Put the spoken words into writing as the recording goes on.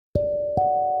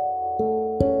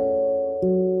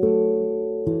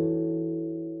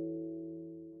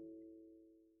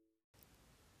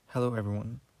Hello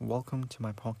everyone, welcome to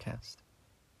my podcast.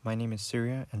 My name is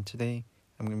Surya and today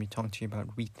I'm going to be talking to you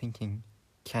about rethinking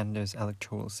Canada's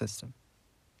electoral system.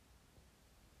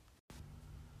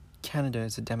 Canada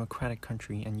is a democratic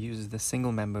country and uses the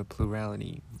single-member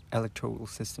plurality electoral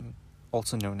system,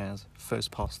 also known as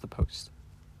first past the post.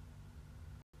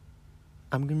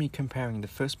 I'm going to be comparing the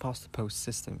first past the post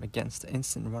system against the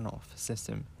instant runoff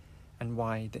system and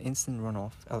why the instant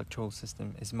runoff electoral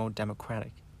system is more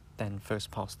democratic than first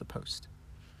past the post.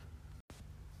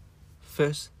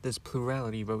 First, there's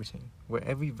plurality voting, where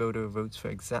every voter votes for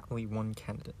exactly one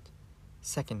candidate.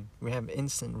 Second, we have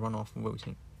instant runoff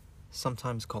voting,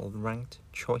 sometimes called ranked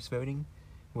choice voting,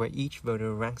 where each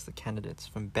voter ranks the candidates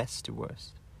from best to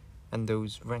worst, and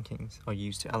those rankings are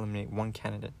used to eliminate one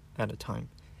candidate at a time.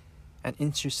 And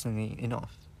interestingly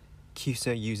enough,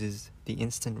 CUSA uses the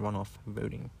instant runoff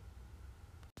voting.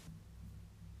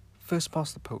 First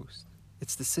past the post.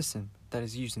 It's the system that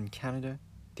is used in Canada,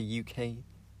 the UK,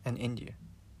 and India,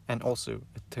 and also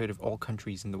a third of all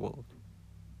countries in the world.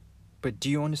 But do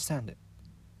you understand it?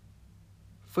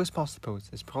 First past the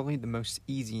post is probably the most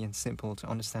easy and simple to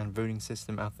understand voting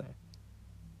system out there.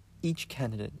 Each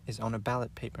candidate is on a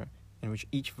ballot paper in which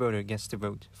each voter gets to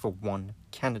vote for one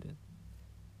candidate.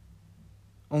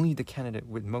 Only the candidate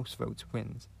with most votes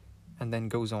wins, and then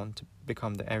goes on to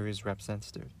become the area's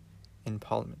representative in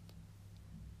Parliament.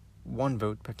 One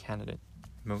vote per candidate,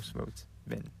 most votes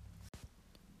win.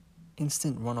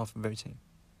 Instant runoff voting.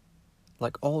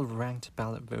 Like all ranked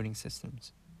ballot voting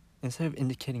systems, instead of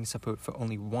indicating support for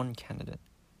only one candidate,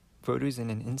 voters in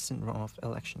an instant runoff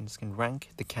elections can rank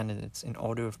the candidates in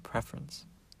order of preference.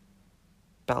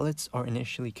 Ballots are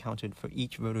initially counted for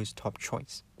each voter's top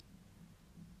choice.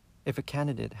 If a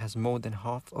candidate has more than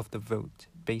half of the vote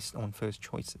based on first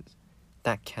choices,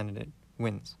 that candidate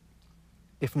wins.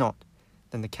 If not,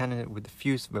 then the candidate with the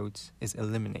fewest votes is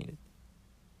eliminated.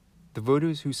 The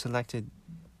voters who selected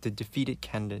the defeated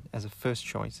candidate as a first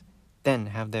choice then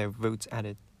have their votes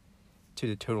added to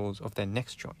the totals of their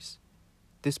next choice.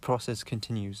 This process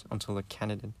continues until a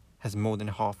candidate has more than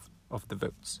half of the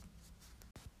votes.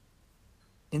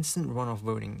 Instant runoff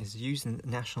voting is used in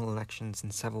national elections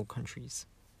in several countries.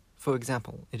 For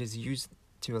example, it is used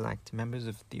to elect members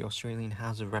of the Australian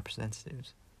House of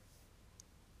Representatives,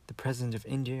 the President of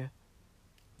India,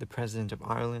 the President of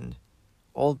Ireland,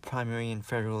 all primary and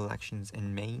federal elections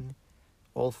in Maine,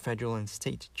 all federal and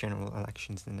state general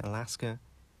elections in Alaska,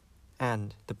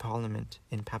 and the Parliament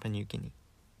in Papua New Guinea.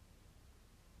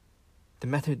 The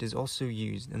method is also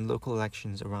used in local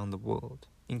elections around the world,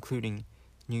 including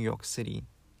New York City,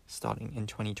 starting in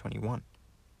 2021.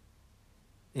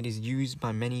 It is used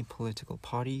by many political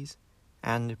parties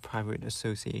and private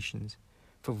associations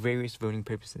for various voting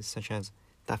purposes, such as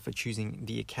that for choosing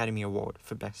the Academy Award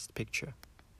for Best Picture.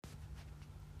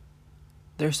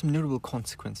 There are some notable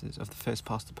consequences of the first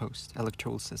past the post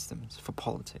electoral systems for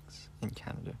politics in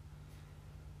Canada.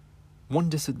 One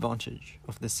disadvantage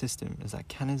of this system is that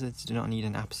candidates do not need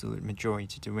an absolute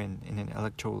majority to win in an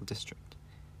electoral district.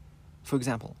 For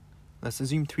example, let's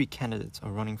assume 3 candidates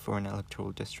are running for an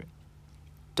electoral district: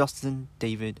 Dustin,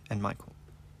 David, and Michael.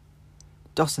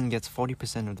 Dustin gets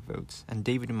 40% of the votes, and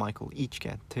David and Michael each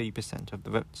get 30% of the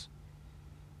votes.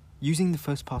 Using the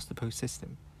first past the post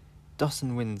system,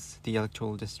 Dustin wins the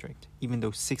electoral district, even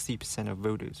though 60% of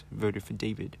voters voted for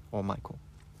David or Michael.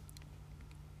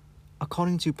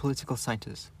 According to political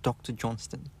scientist Dr.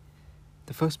 Johnston,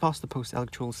 the first past the post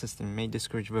electoral system may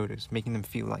discourage voters, making them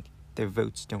feel like their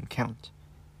votes don't count.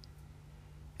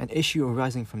 An issue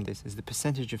arising from this is the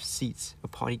percentage of seats a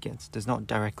party gets does not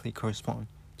directly correspond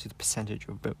to the percentage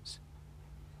of votes.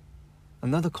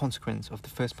 Another consequence of the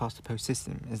first past the post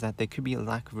system is that there could be a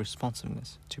lack of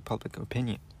responsiveness to public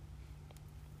opinion.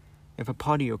 If a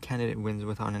party or candidate wins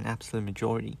without an absolute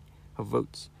majority of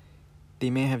votes, they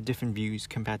may have different views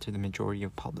compared to the majority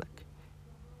of public.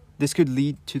 This could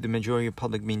lead to the majority of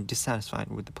public being dissatisfied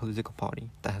with the political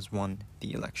party that has won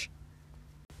the election.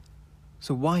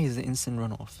 So why is the instant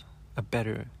runoff a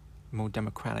better, more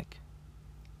democratic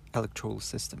electoral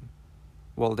system?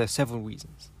 Well, there are several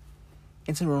reasons.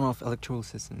 Instant runoff electoral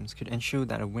systems could ensure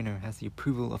that a winner has the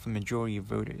approval of a majority of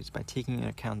voters by taking into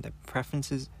account their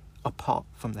preferences apart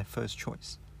from their first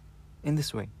choice. In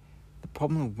this way, the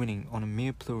problem of winning on a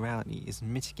mere plurality is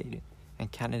mitigated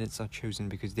and candidates are chosen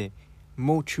because they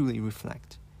more truly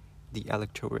reflect the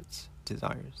electorate's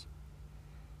desires.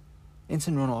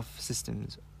 Instant runoff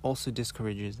systems also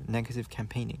discourages negative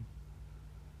campaigning.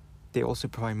 They also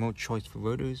provide more choice for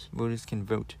voters. Voters can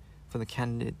vote for the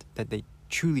candidate that they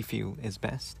truly feel is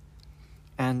best,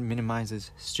 and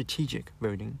minimizes strategic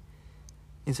voting.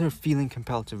 Instead of feeling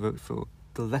compelled to vote for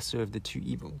the the lesser of the two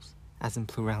evils, as in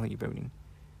plurality voting,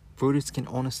 voters can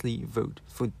honestly vote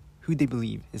for who they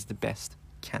believe is the best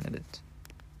candidate.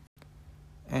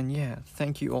 And yeah,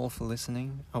 thank you all for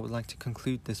listening. I would like to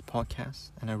conclude this podcast,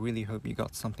 and I really hope you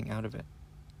got something out of it.